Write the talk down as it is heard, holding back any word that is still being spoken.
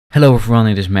Hello everyone,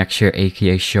 it is Max here,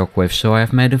 aka Shockwave. So I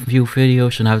have made a few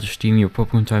videos on how to stream your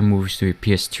popcorn time movies to your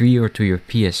PS3 or to your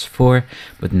PS4,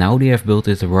 but now they have built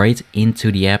it right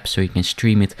into the app so you can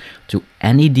stream it to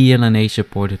any DLNA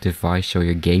supported device, so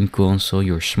your game console,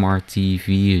 your smart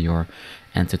TV, your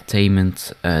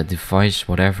entertainment device,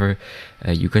 whatever.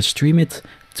 You can stream it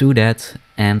to that,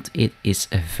 and it is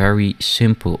very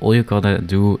simple. All you gotta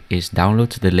do is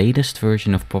download the latest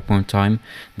version of Popcorn Time.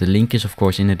 The link is of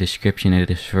course in the description.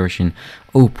 It is version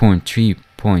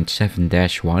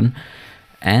 0.3.7-1,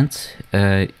 and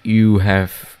you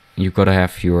gotta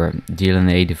have your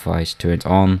DLNA device turned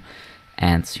on,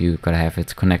 and you gotta have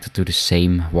it connected to the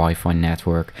same Wi-Fi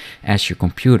network as your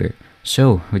computer.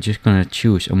 So we're just gonna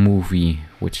choose a movie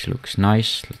which looks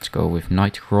nice. Let's go with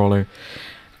Nightcrawler.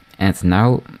 And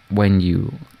now when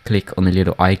you click on the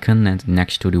little icon and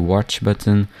next to the watch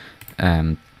button,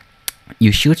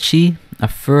 you should see a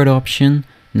third option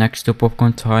next to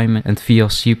Popcorn Time and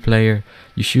VLC player.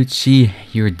 You should see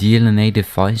your DLNA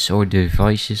device or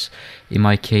devices. In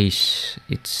my case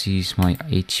it sees my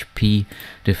HP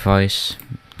device.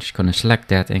 I'm just gonna select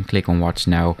that and click on watch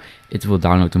now. It will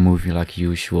download the movie like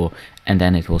usual, and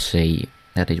then it will say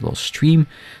that it will stream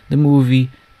the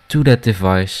movie to that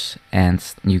device, and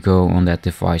you go on that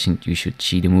device and you should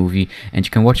see the movie, and you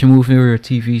can watch a movie or a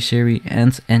TV series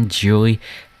and enjoy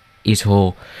it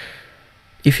all.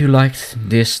 If you liked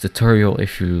this tutorial,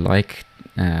 if you like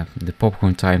the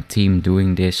Popcorn Time team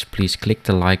doing this, please click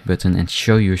the like button and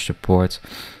show your support,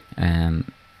 and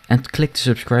click the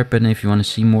subscribe button if you want to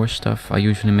see more stuff. I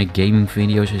usually make gaming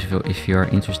videos, if you are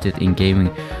interested in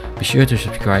gaming, be sure to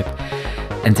subscribe,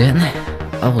 and then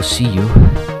I will see you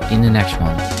in the next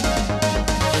one.